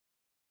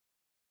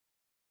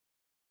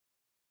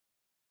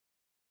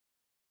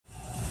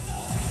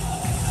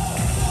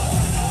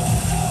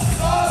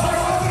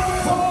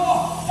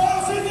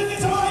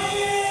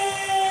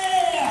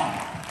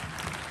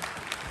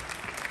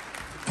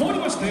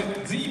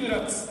ラ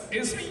ッツ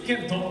SB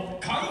ケント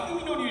会員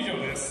組の入場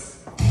です。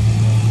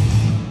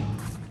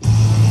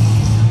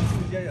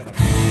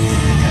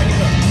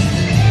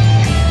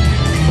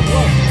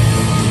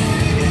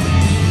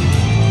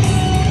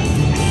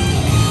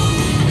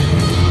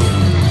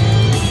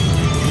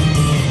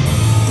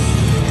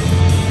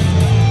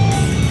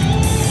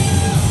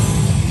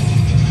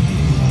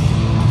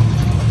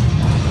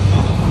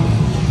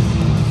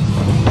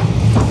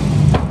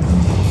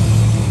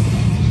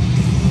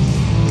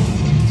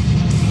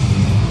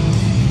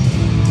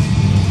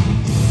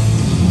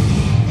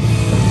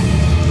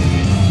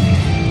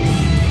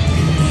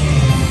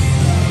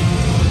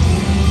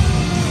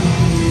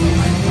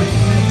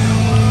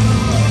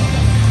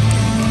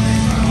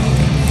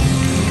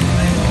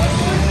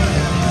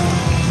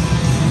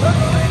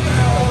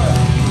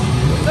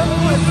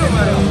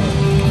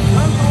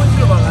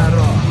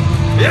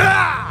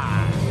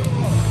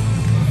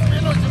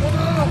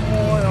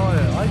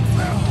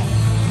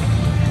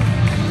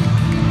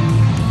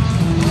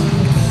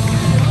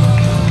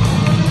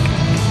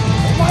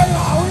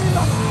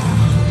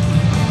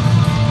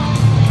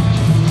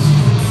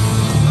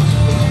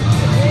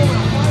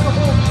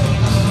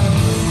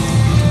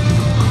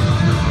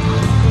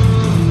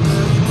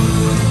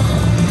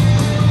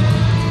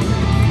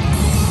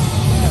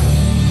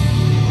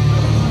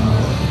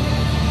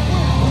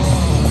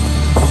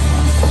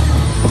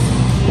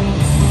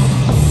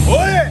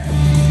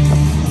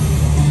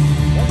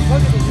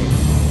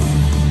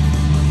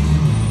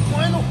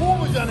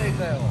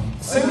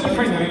セミフ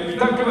ァイナル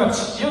タッグマッ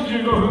チ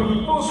45分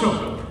一本勝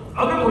負、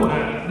アデコーナ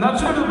ーナ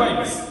チュラルバイ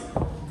ブス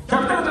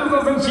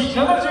173センチ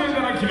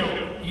77キロ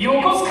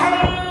横須賀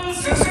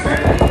進め。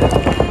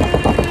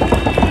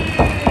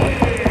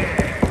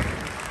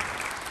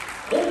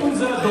オープン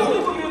ザドリ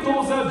ブルト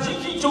ザ次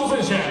期挑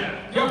戦者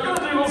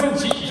175セ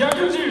ンチ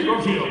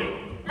115キロ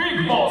ビ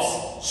ッグボ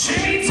ス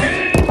清水。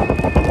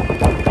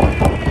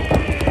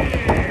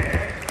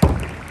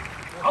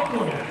アポ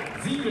ナー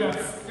Z クラス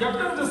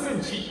170セ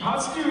ンチ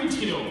81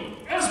キロ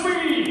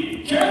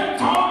SB ケン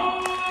ト。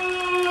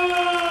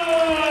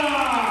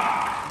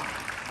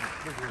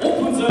オー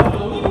プンザド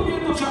リブゲー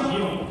トチャンピオ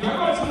ン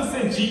180セ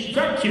ンチ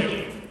100キロ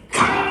カ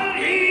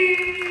リー。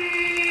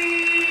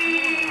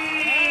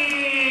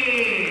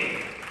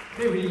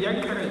レフェリー八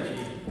木隆之。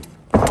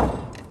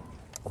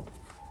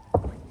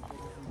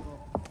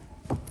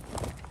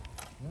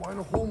お前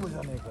のホームじゃ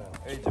ねえかよ。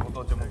地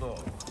元地元。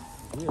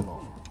すげえな。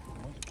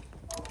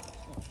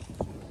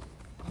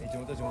地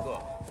元地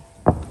元。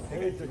いい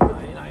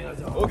な。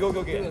オッケーオッケ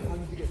ーオッケー。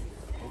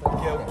オッ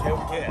ケーオッケーオッ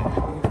ケー。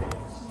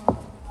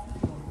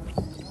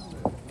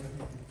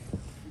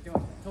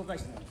紹介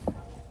して。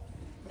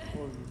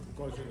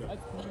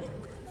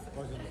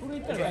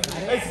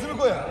進む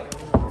子や。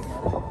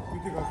見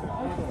てください。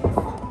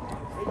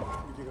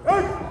お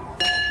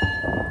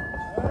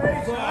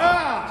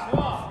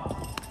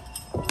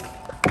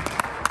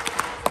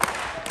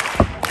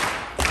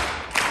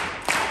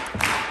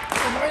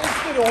前に来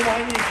てるお前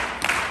に。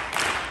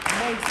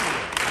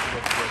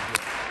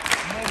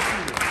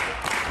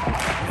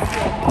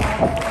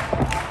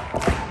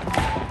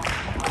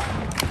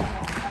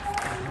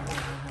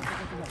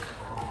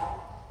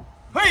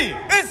はい、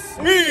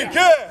SBK、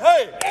は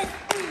い。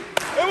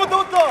もっと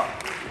もっと。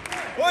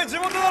おい、地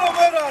元ならお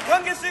前ら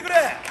歓迎してくれ。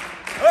はい。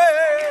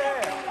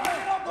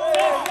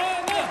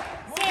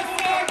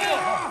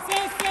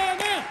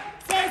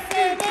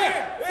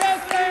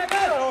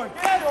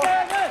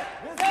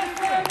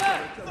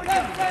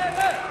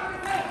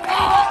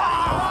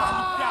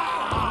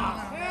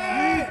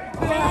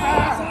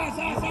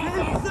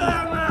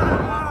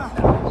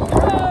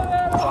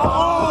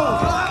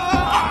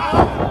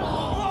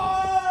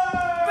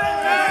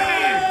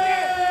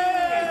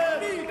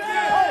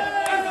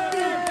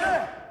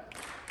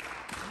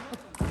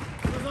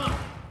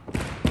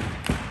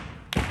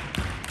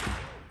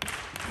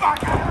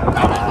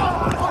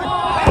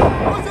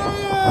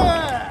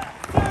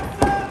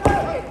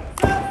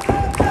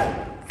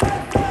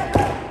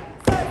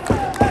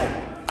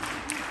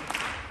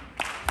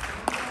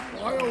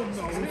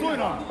遅い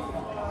な。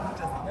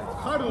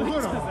カール遅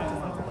いな。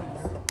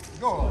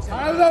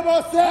ありがとうございま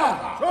す。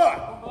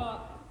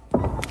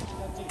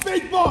ビ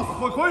ッグボ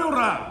ス。来いよら。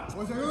カ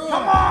モン。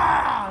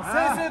正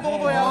々堂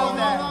々やろうね。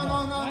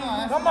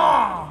カモ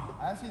ン。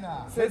怪しいな。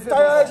絶対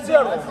怪しい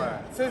やろお前。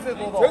正々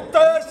堂々。絶対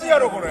怪しいや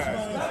ろこれ。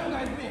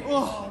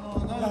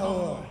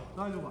大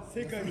丈夫。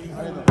世界に。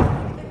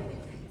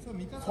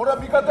これは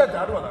味方やって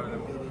あるわ誰で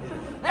も。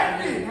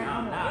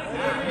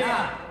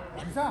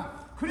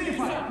クリー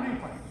ファイ。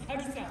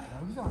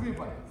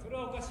それ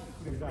はおかしい。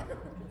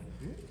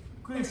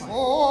クリーファイ。お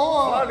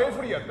お。レ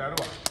フリーやってあるわ。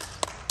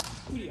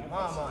ま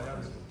あやる。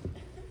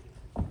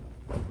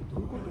どう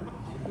いうこと？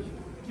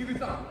決め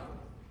た。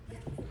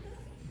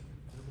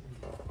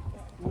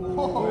お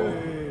お。大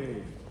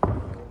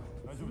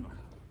丈夫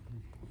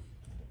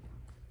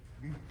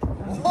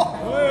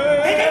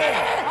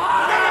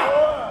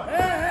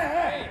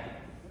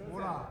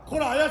だ。これ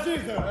怪しいで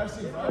すよ。怪し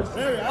い。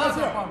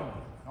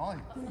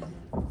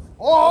お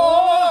お。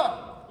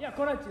いや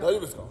これは違う。大丈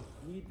夫ですか？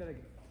握っただけ。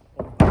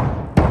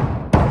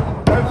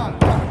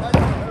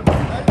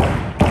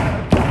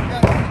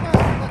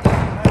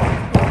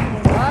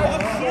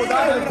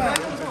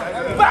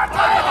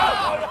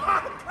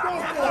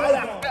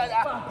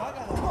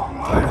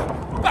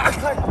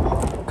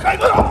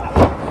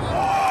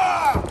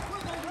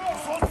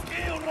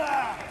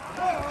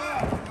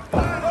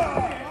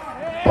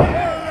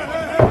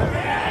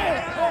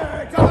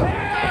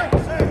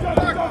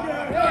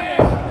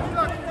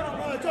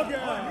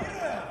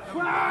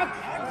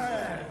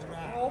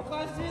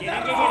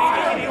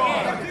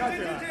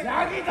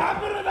ヤギダ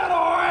ブルだろ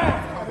お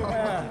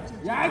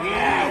い。ヤギ。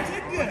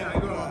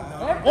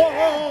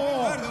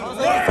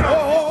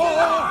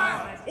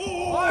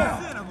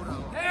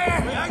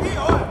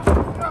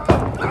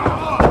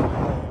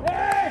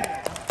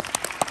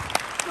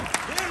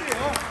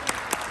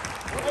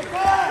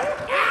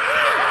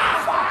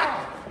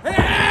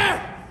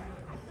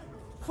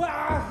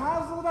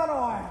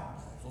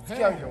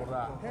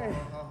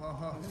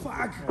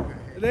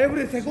レフ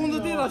リーセコン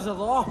ド手出した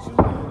ぞ。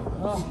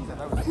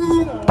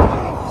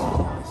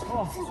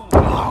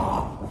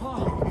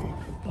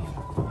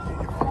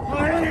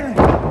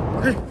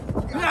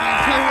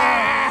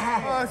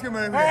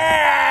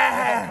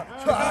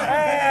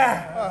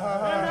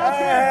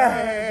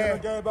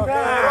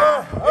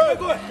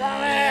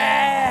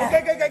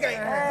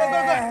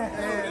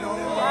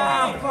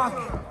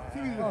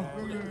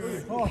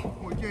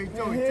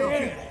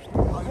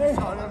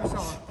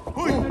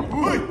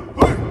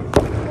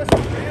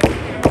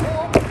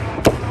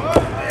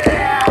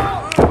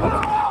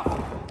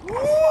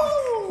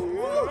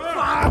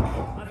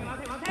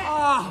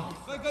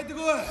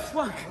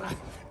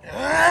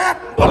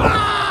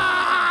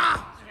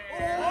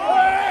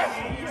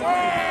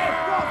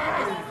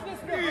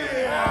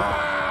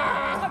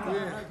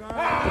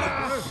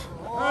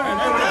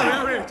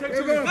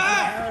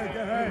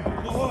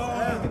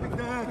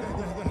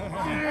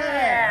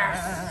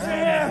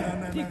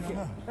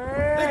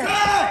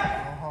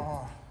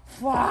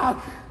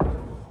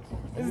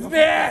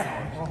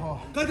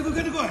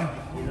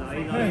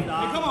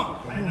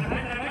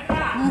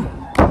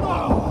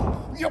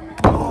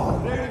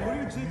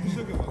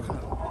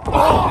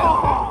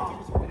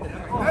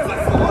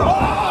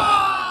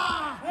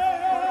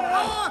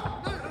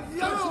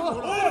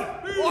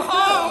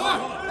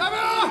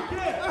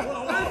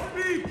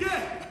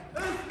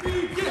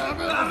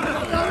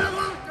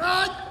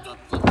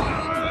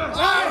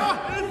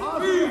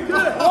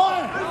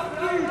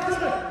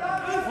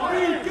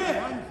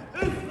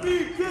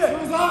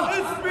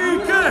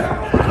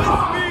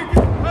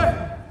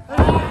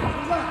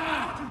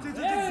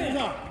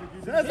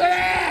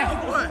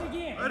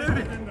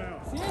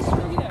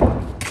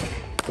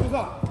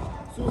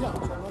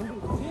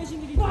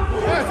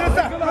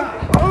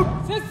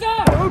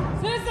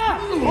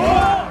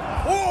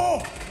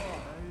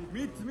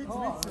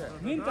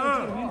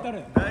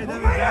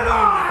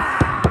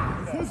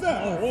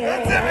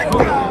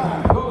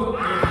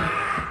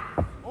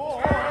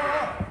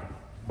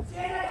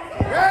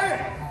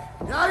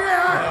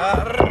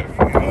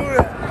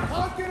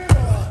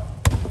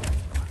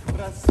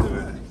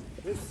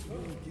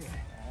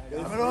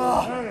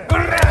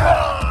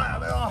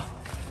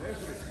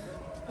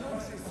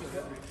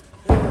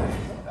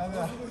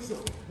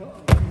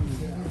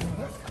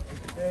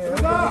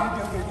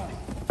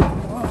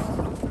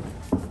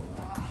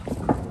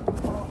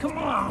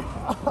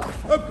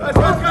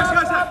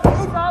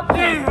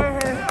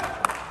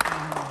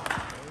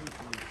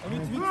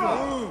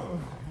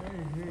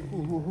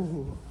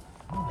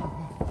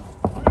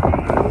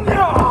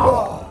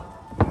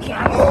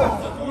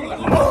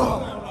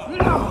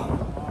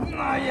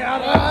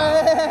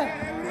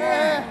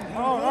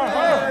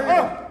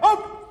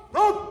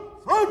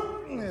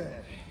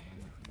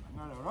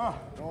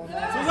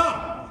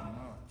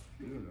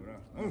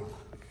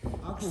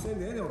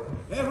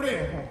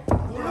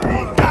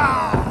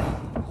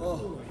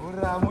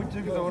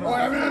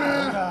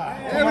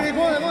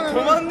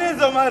止まんねえ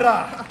ぞお前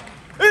ら。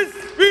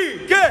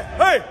SPK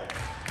はい。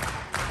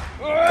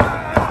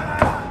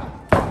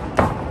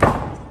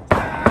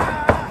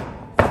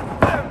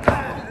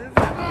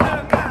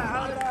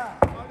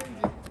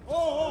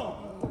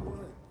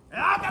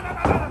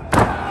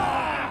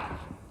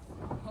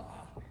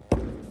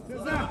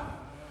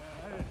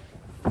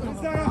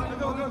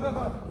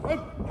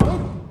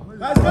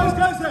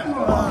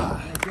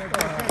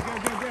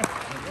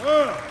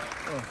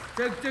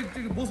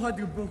ボス入っ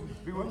てくる。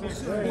ピ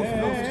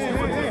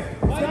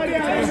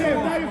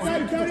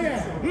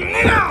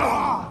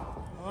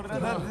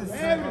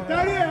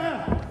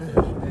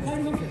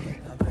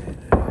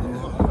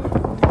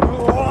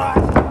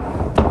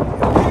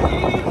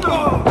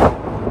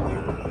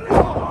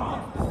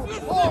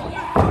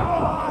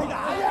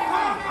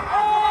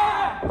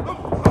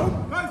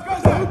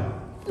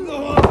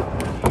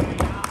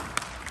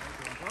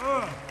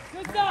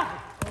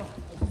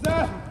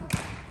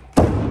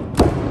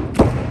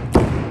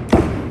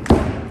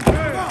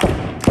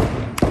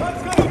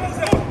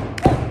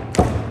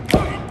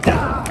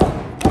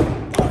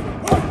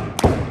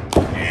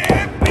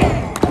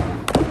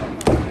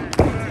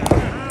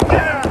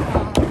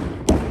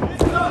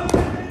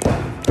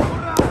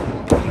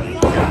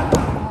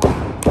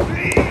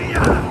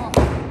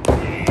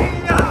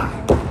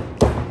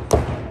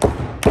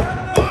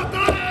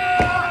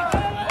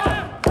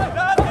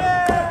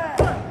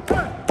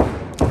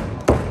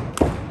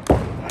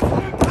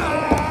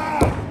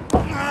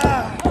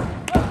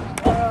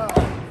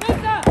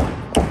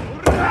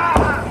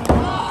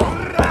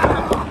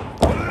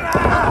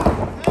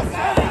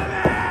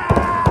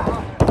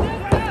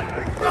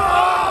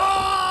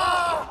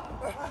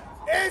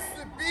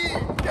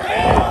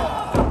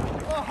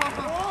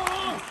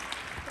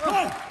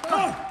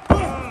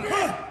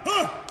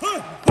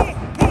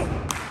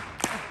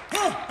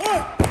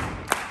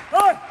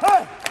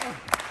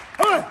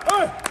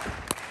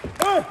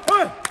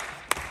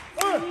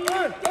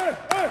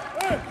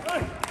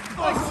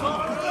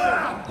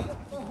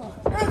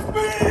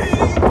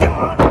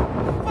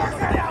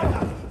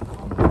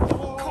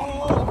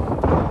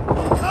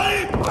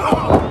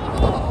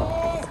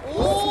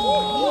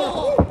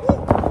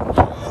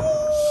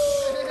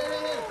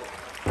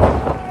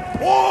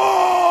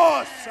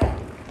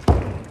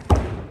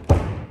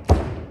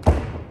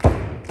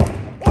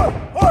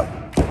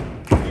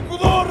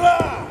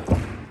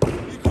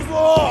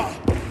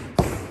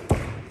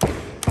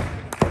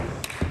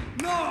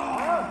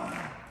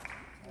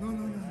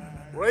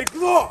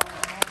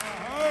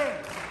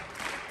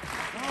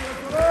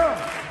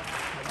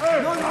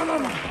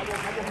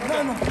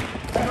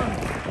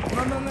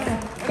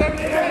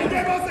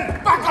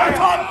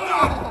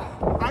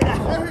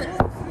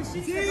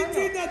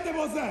やって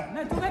ボス。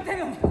何とかってる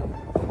よ。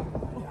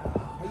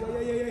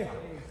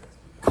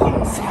こ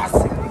のさす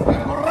がこ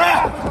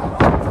ら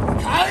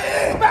帰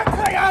りばっ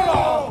かや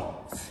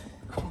ろ。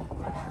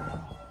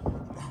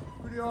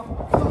来るよ。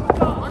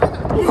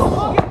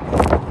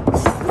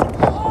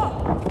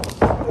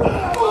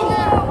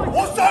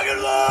押してあげ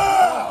るぞ。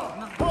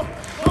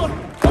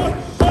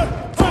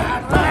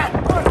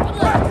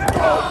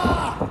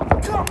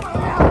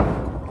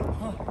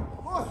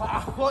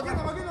負け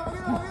た。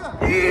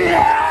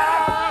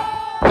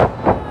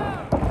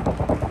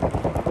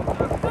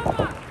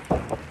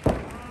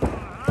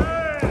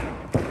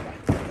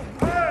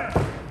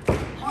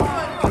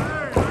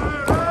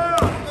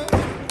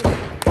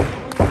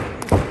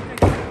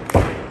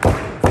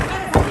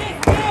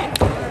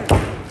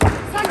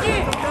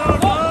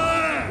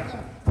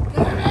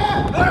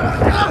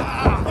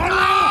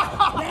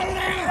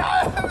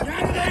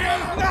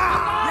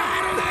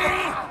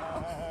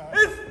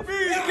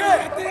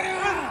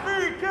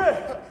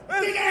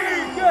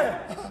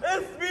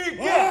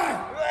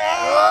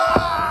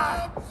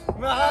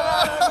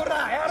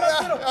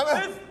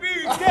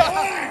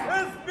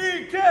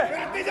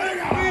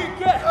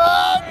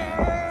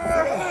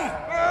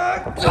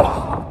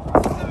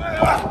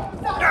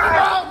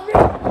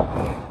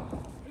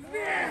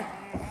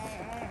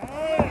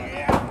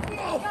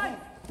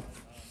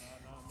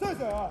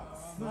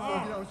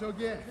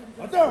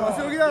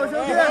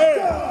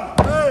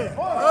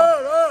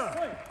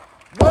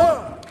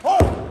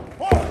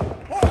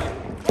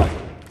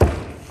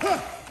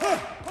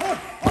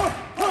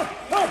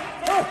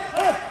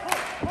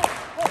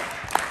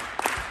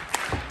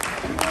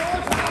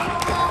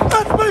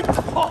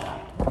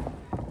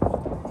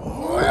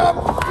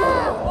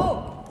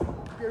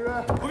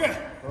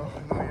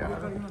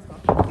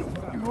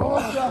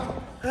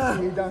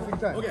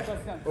いや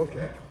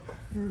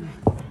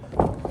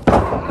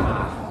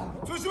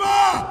津島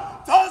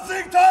ダンシン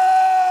グタイ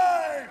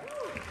ム。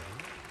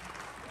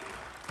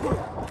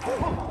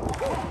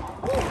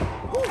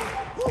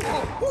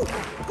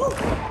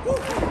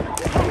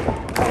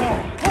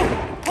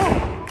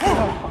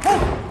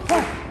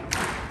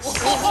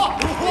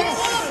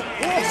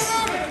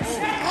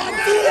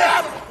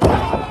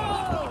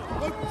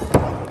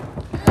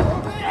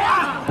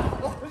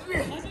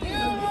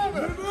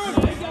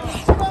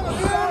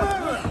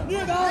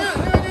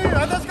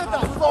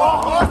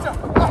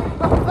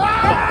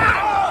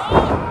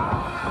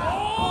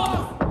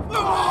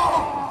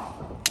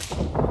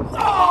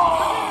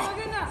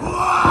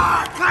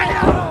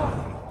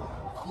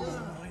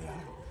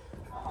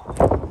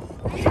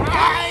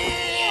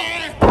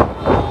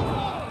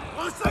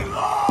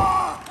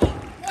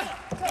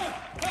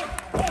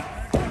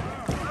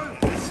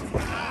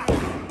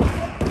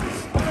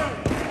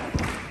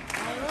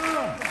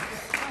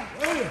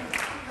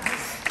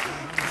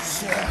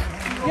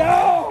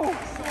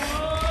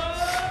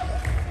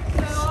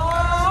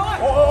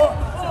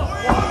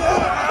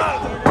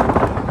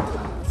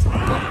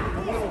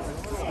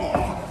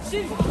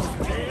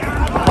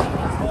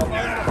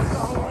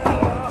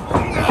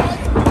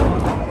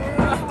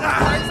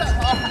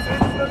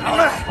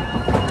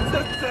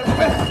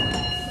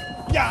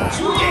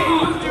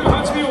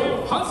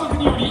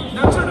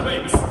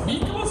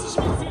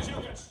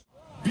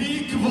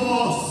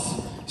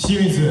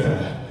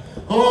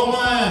お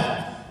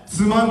前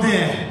つまん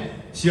で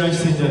試合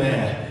してんじゃね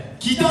え、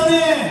汚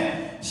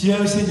ねえ試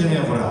合してんじゃねえ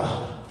よこら。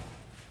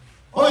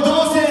おいどう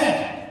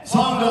せ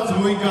3月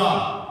6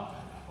日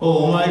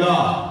お前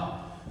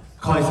が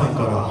甲斐さん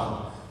か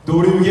ら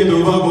ドリームゲートを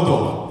奪うこ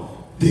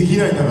とでき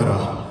ないんだか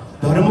ら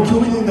誰も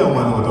興味ねえんだよお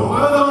前のこと。お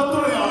前は黙っ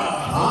とれよ。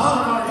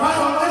ああ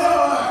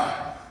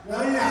お前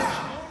何や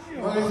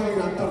負けそうに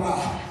なったら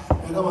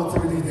仲間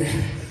連れてきて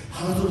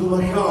花とど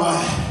まりかおい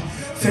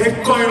せっ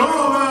こいろお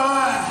前。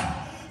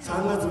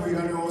3月6日に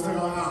大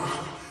阪はな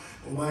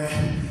お前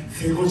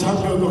成功チャン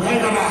ピオンの会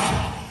かな。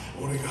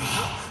俺が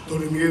ド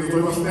リームゲート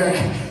取りますんで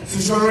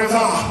寿司の皆さ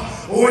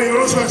ん応援よ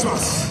ろしくお願いしま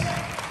す。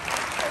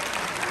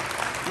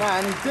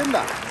何言ってん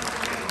だ。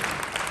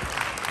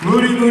無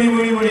理おい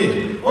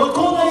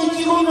こんな意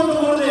気込みのと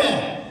ころで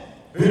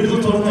ベルト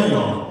取れない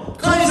よ。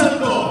甲斐さん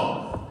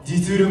と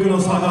実力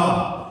の差が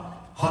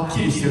はっ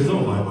きりしてるぞお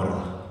前から。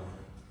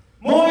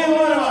もういいお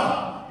前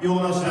ら用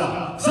なし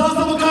だ。さっ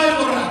さと帰れ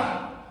こら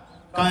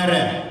帰れ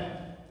よ。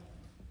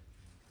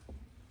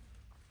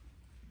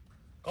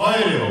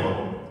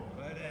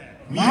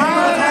見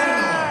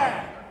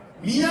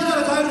なが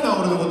ら帰るな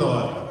俺のこと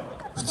は。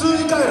普通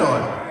に帰れおい。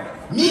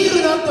見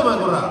るなってお前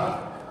こら。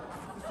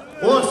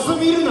おい進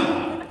み見るな。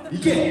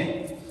行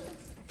け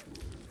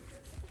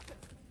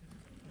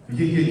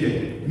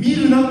見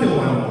るなってお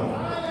前も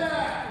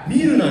見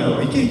るな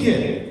よ。行け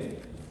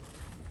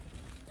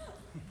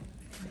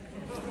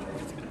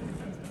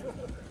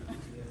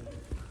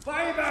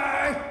バイ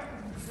バイ。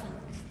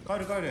帰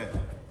れ。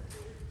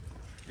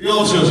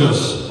よし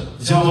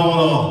邪魔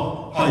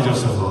者排除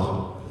した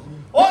ぞ。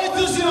おい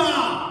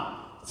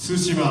津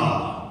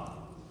島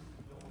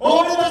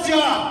俺たち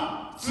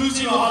が津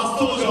島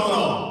初登場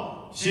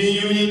の新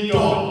ユニッ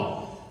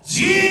ト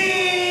G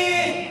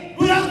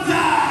ブラック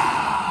だ。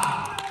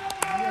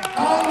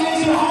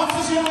研修発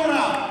出しようから、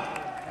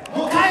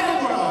もう帰ろ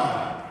うこれ。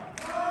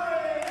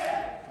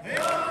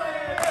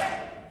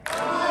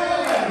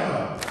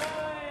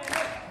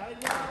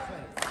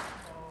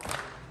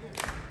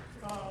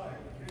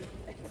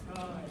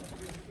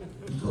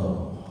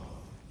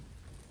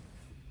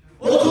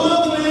俺この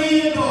後の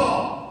Engate、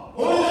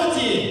俺たち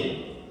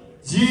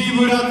G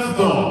ブラッツ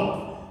と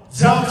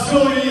弱小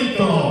ユニッ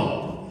ト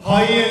の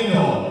ハイエンド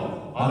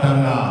当たる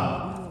な。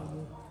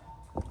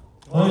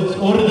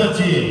俺た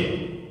ち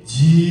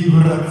G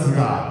ブラッツ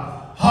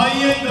がハイ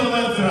エンドの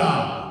やつ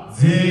ら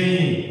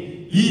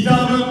全員い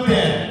たぶっ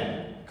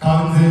て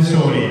完全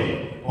勝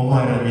利お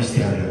前らに見せ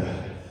てやる。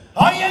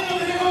ハイエンド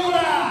でいこうこ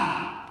ら。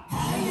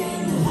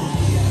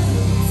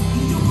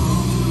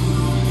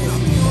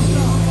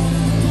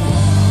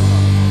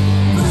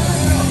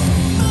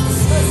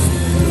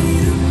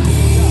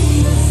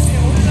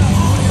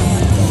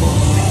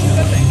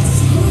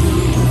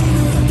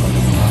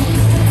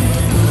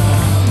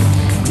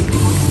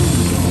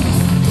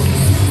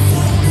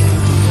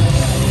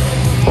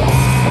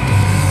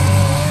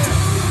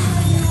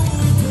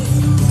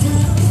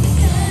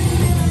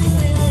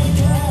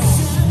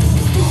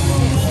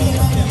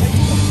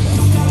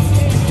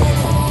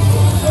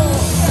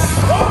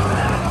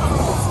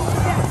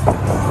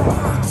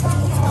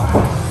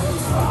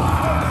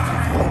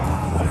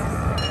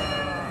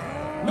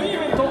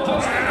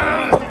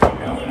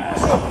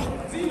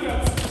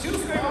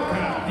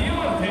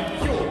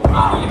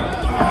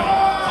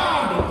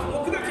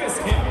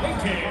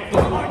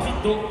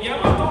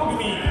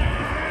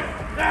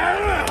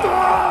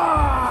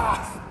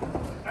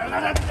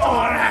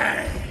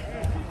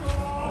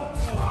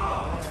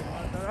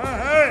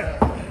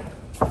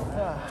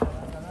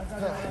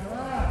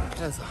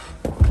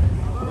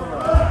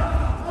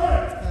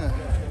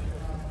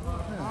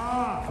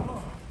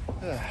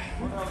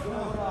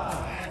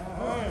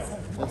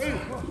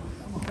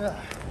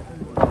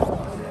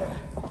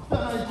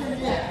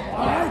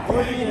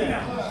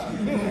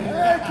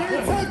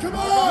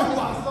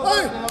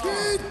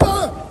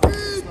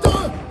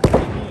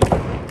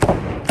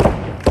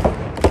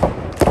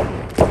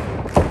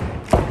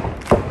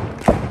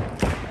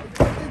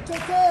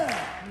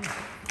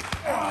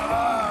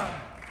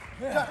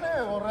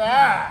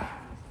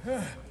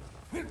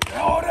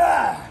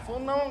そ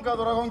んなもんか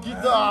ドラゴンキ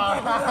ッド。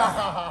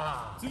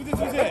続けて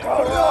続けて。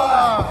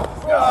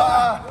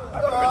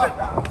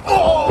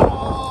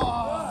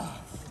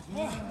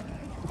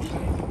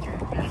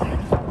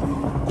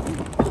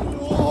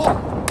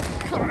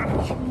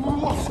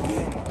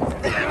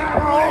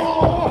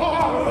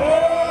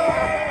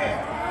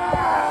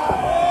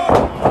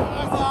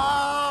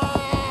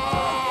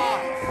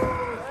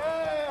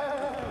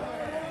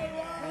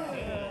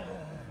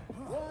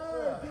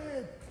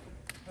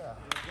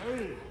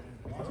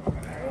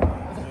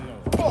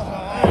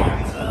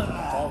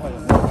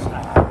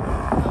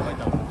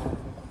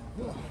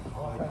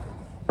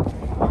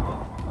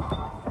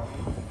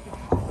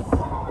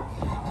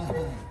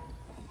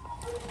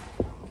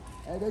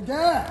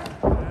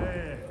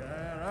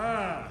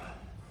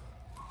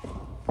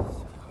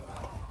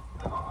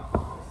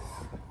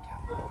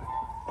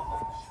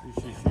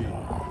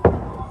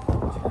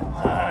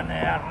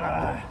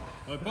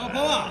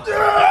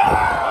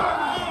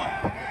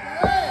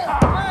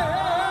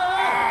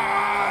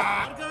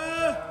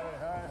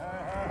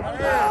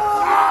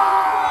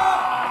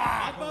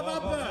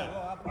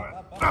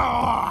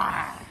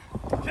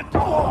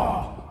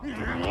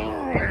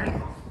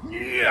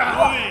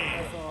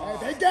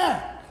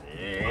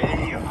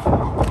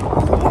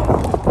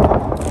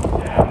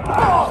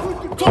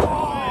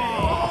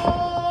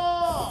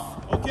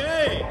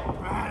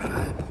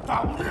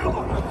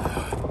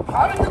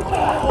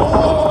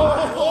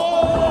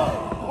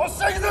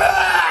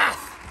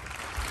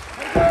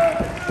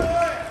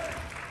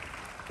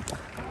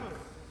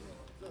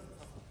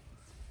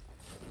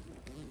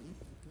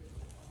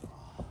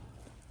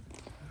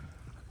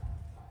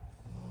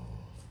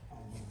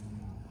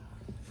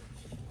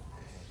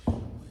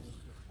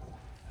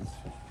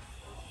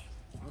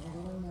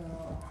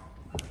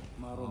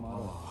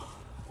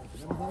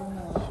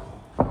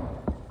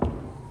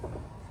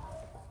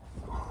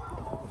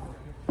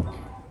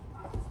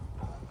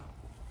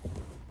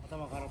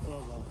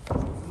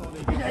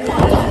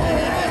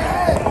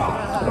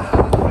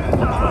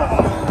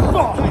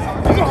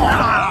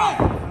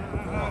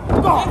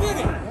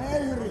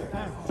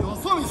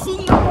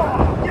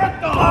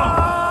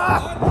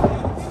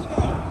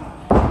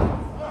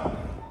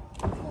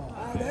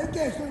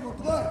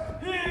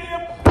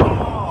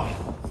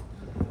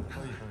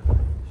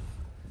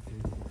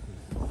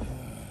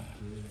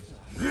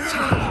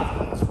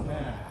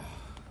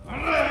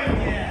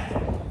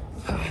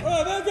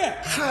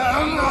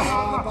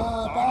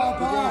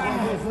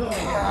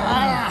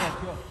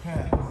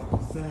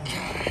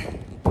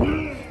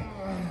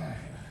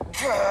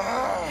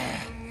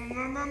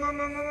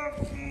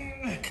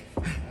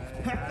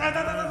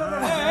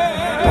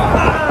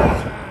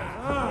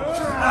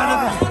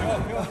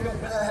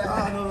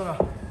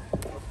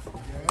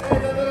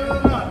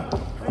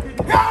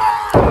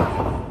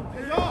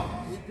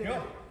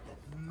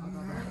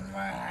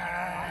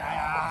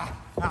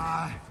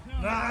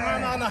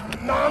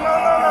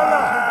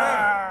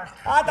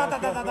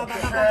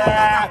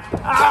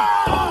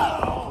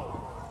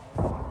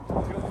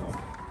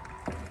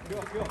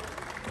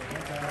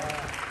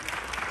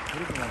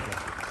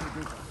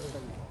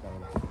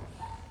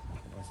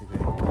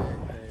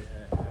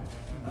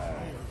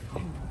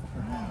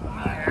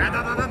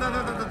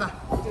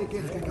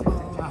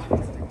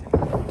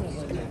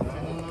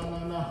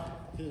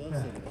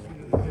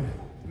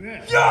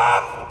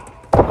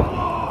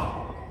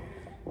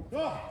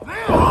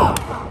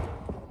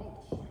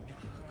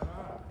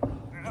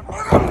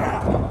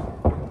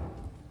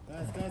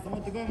持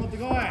ってこい持って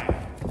こい。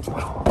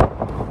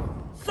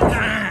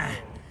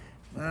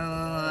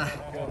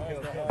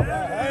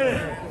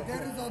出る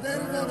ぞ出る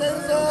ぞ出る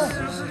ぞ。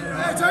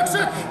チャックチャ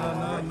ック。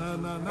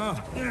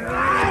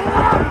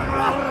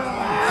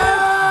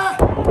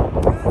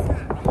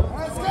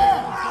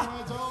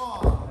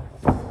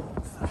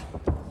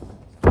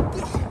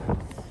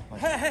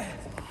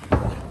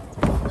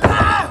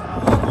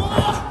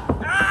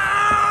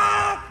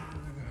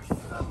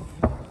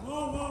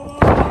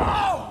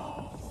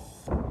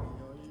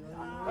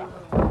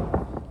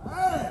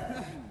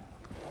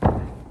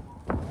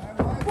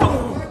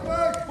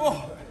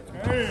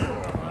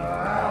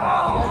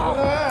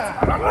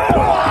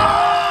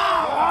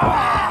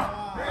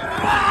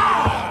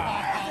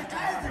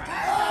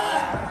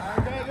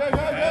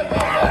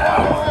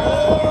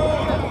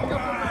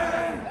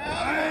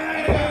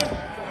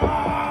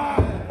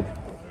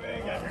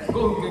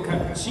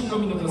5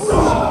ミノトス。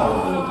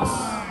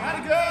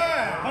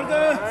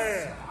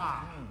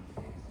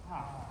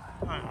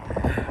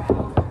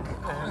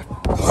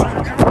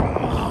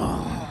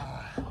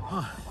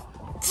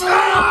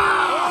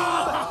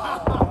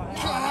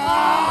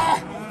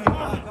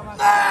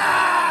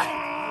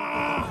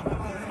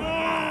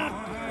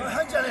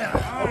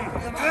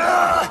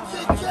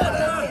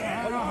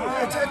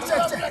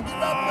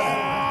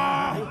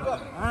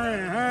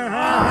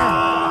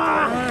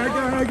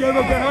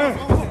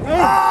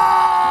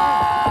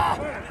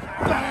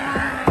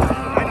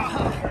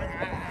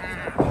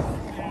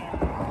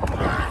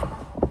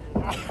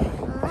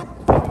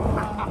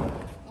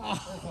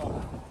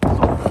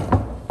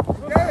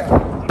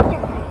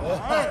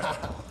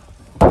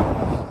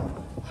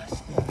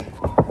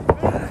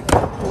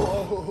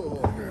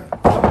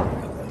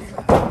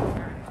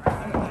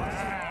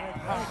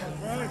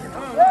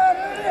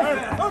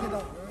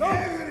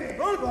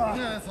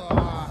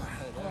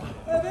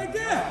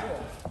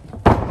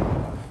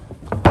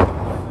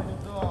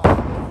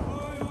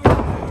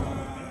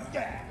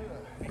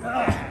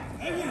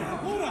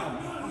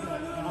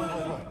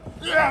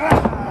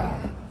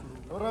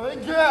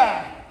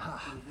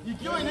勢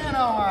いねえ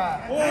なお前。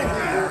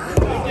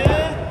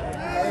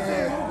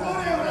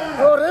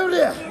レフリ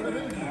ー。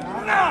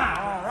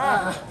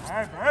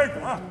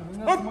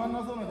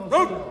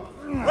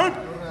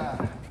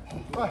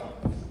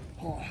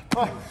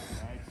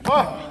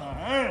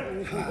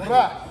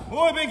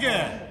おい、弁慶。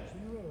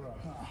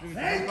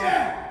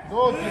ど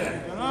うして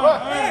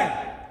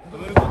止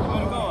める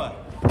かおい。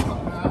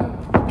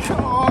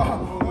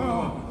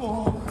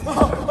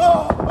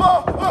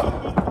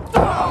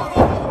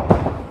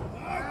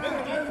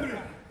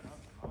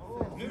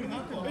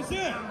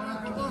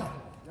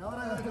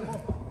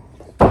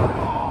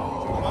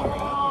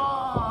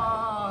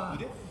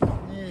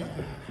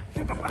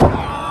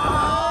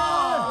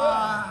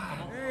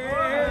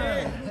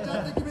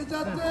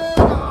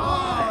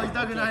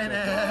痛くないね。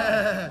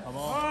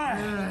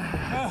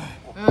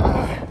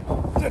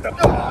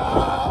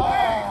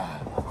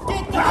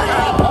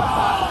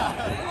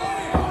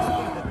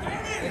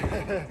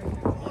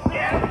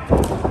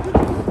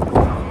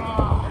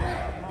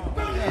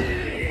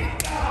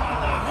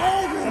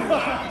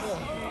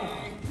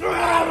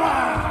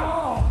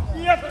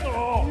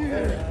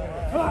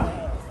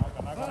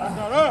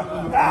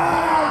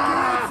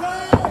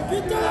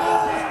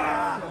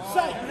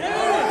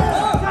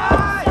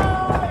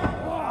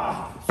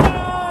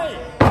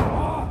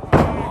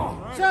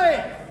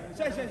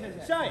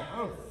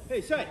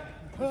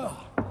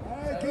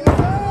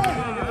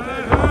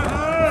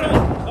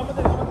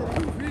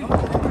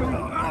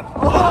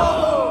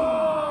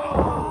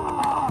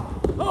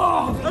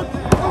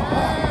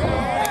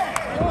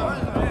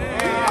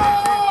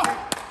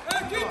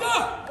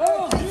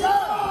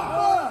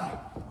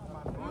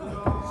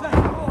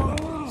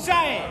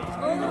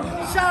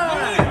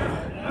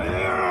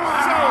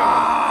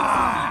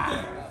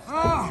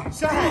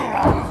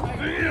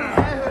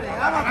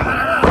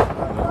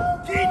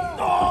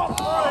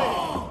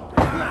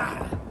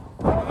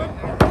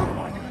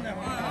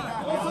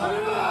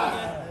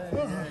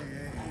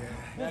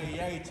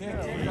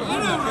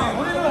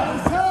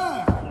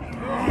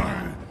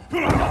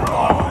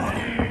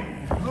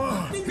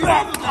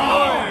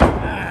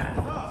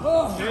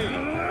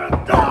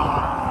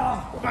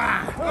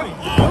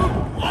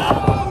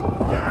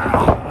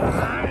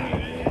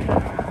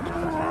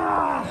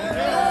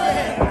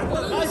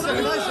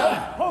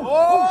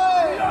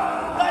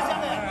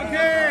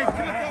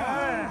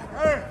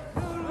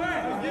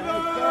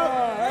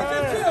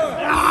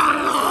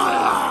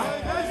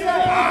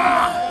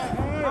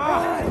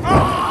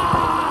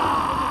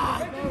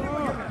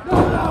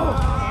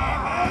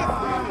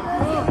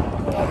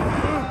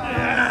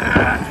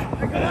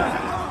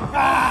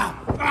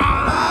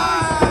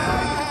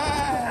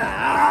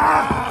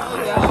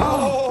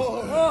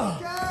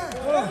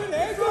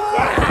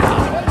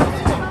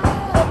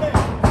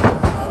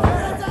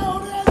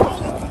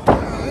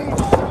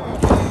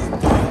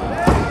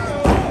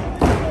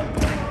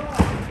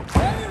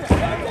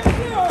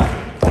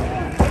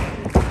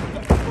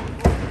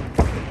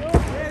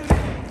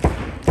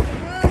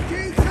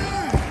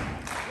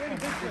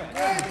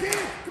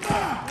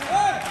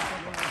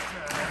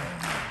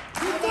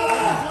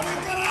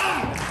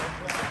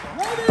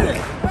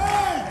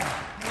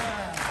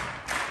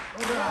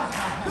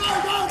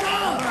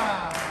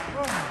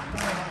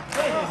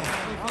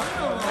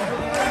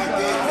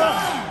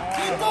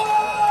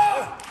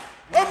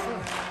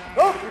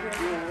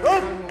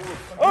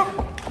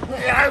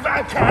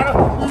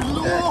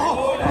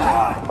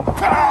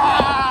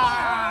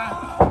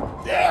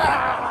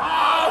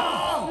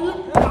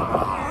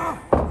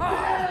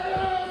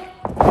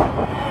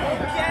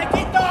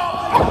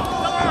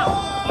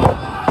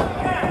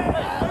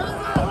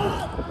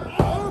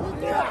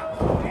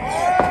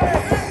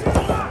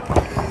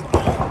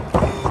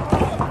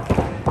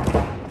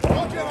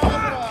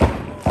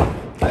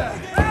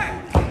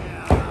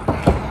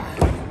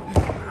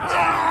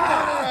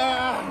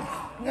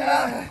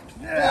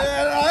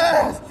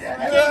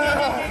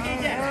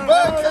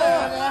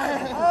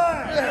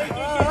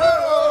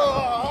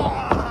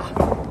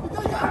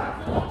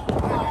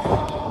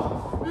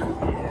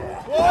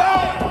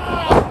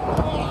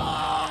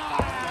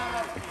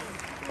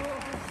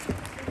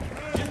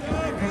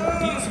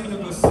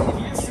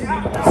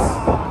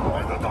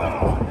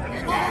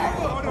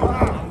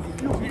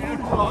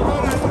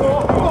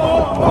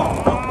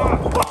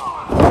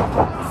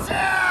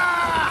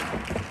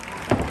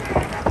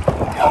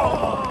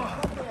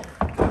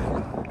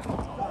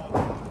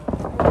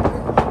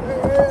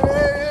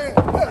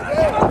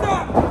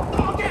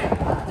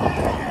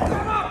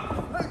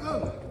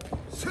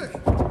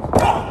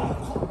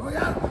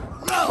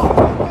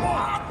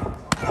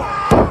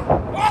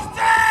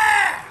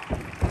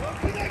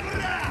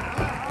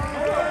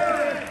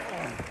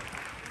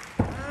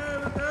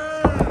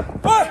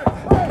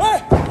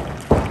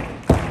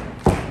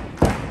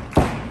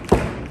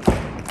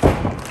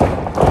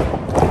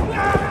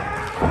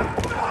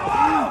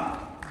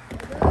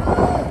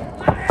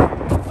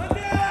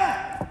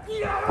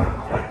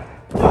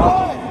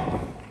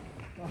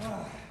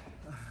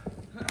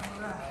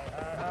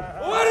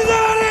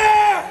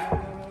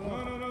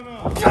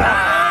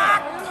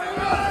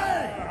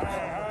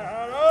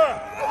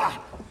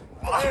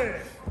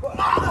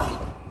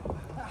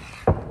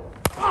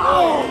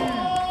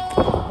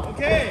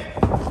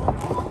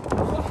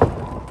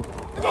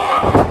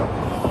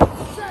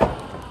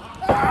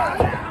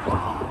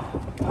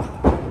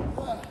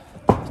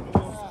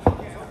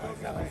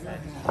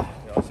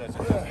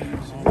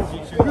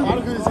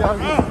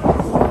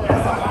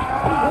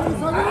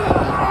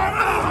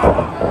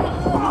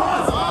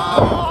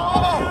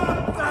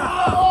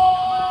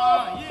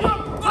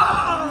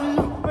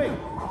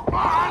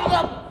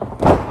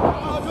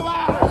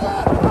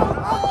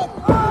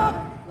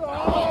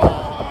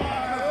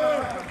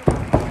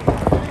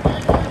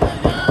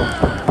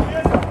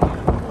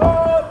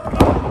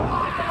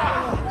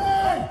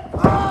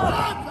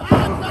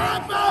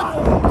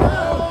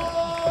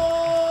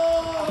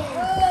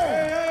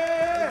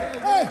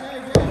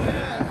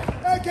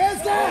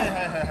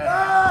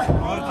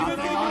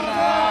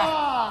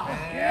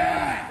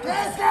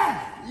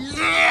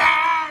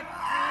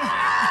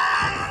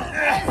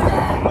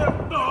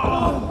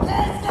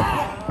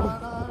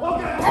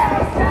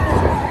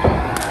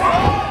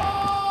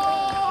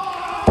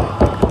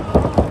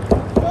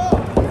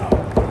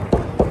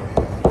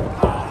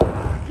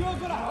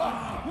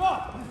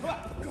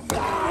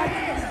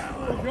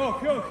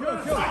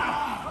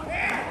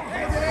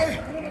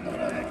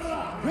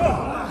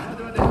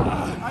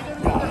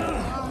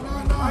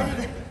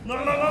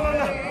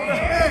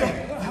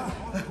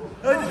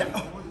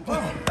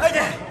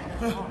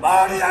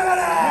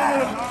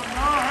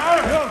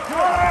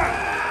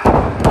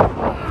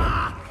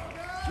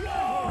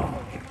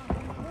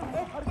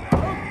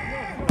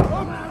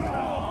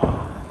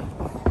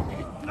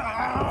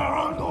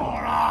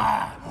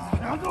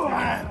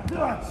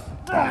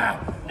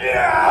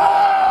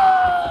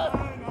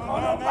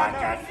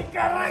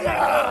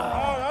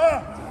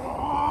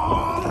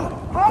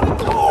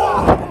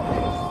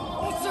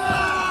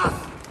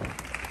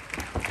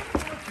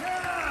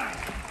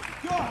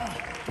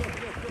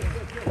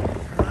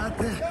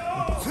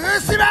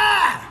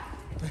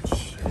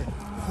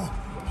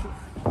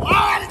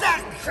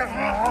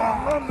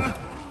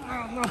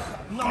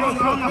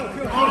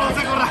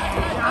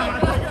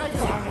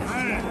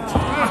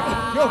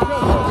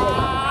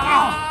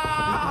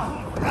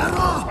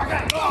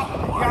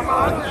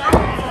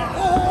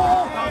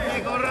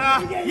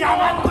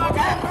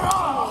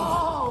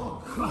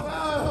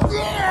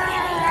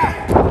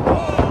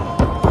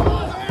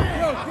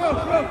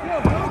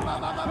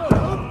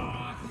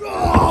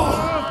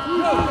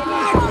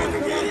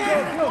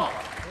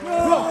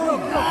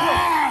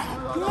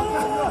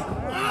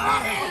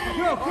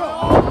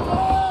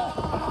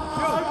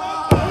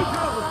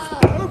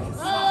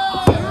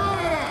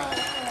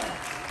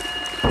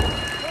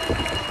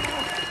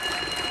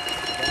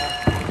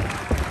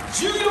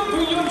14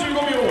分45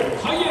秒、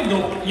ハイエンド、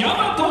大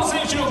和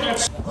選手の勝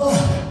ち。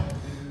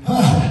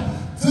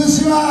津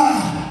島、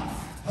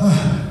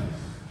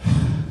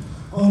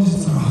本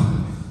日の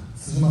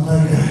津島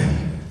大会、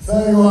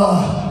最後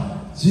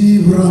は G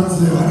ブラン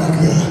ツではな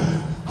く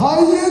ハ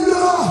イエンド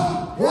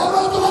のヤ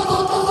マトが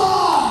取ったぞ。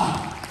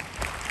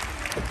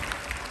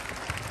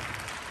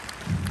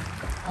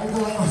ありが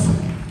とうございます。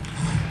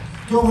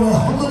今日もね、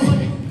本当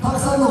にたく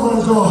さんのご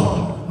来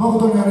場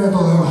誠にありがと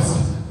うございま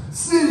す。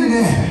すでに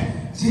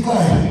ね、次回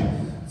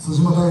津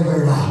島大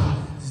会が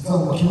実は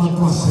もう決まって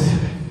まして、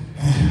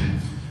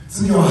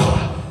次は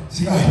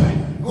次回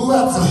5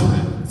月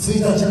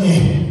1日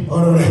に我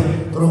々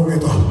ドラゴンゲ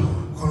ート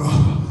この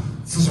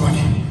津島に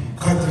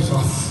帰ってき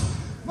ます。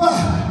まあ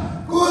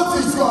5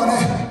月5日はね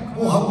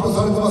もう発表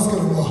されてますけ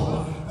ど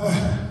も、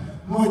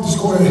毎年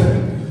恒例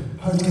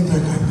愛知県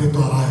大会デッ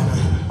ドアライ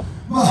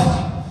ブ、ま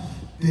あ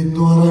デッ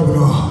ドアライブ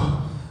の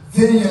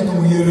前夜と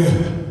もいえる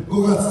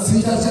5月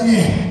1日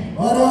に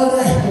我々ドラ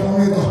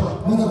ゴンゲート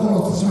またこ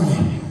の津島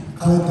に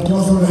帰ってき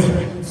ますの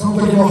で、その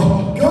時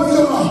も競技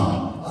場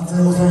の安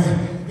全ご声援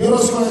よろ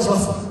しくお願いしま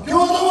す。今日は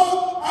どう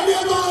もありが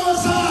とうございま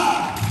した。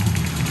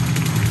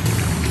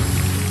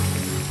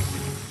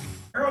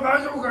大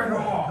丈夫かいの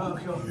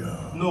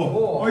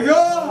おいよ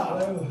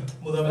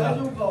もうダメだ。大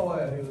丈夫かおい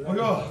おい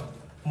よ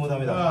もうダ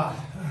メだ。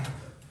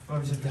も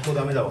もう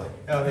ダメだおい。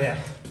やべえ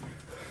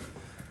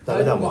ダ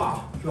メだ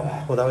もう。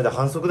もうダメだ。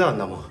反則だあん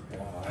なもん。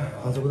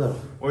反則だろ。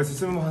おい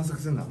進も反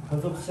則すんな。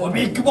おい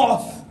ビッグボ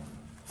ス。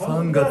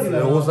3月で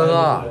大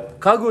阪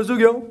覚悟しと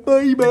けよ。バ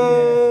イバイ。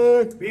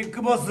ビッ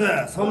グボス、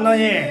そんな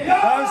に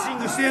ダンシン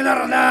グしてえな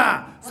ら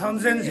な、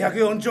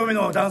3104丁目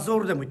のダンスホー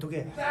ルでも行っと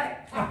け。あ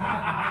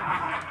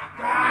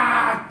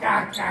り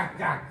がとうござい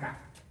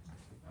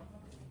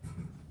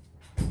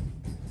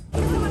ま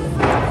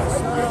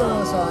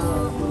した。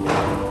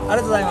ありが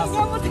とうございます。あ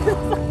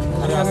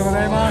りがとうご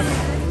ざいます。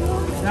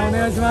じゃあお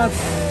願いします。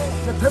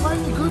じゃあ手前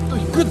にグッと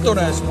引く。グッとお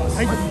願いします。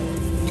はい。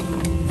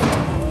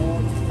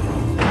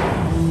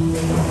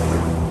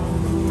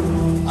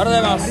ありがとうござい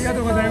ます。ありが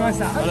とうございまし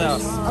た。ありが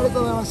と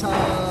うございました。あ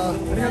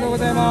りがとうご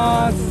ざい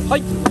ます。は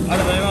い。ありが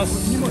とうございま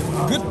す。グ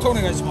ッとお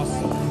願いします。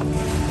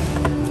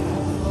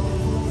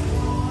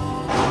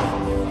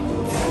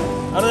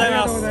あり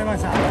がとうございま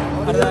す。あ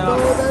りがと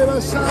うござい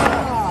ました。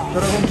ド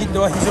ラゴンキッ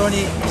ドは非常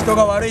に人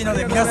が悪いの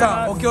で皆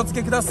さんお気をつ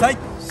けください。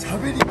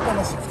喋りっぱ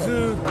なし。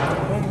本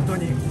当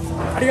に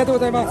ありがとうご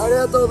ざいます。あり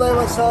がとうござい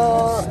ました。さ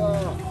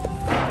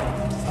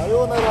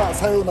ようなら、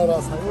さような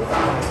ら、さようなら。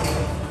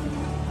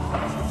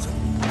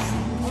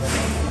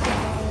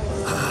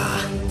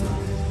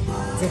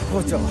絶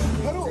好調。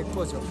絶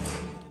好調。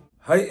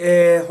は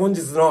い、本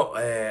日の、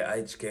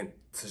愛知県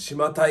津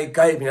島大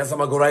会皆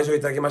様ご来場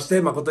いただきまし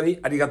て誠に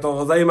ありがとう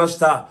ございまし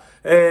た。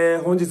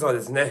本日は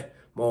ですね、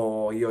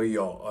もういよい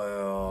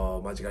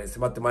よ間近に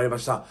迫ってまいりま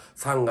した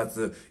3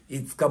月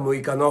5日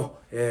6日の、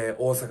大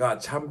阪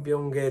チャンピオ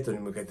ンゲートに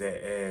向け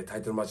て、タ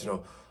イトルマッチ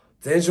の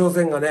前哨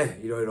戦がね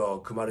いろいろ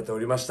組まれてお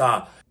りまし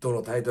た。ど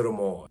のタイトル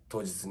も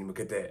当日に向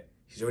けて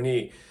非常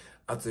に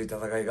熱い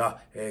戦いが、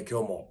今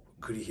日も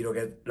繰り広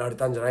げられ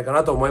たんじゃないか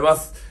なと思いま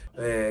す。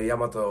大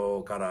和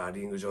から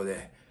リング上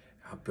で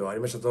発表あ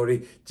りました通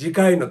り、次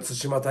回の津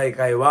島大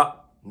会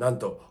はなん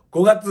と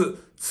5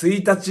月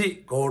1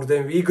日ゴール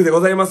デンウィークで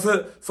ございます。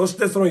そし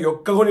てその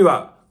4日後に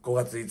は5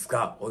月5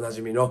日おな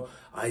じみの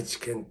愛知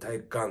県体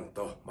育館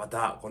と、ま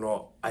たこ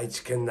の愛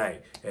知県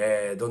内、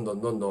どんど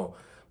ん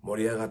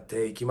盛り上がっ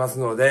ていきます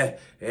ので、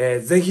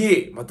ぜ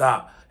ひま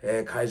た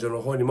会場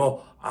の方に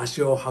も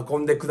足を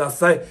運んでくだ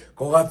さい。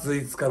5月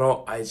5日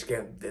の愛知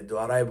県デッ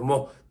ドアライブ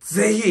も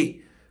ぜ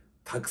ひ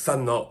たくさ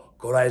んの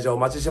ご来場お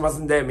待ちしてます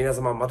んで、皆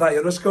様また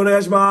よろしくお願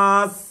いし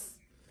ます。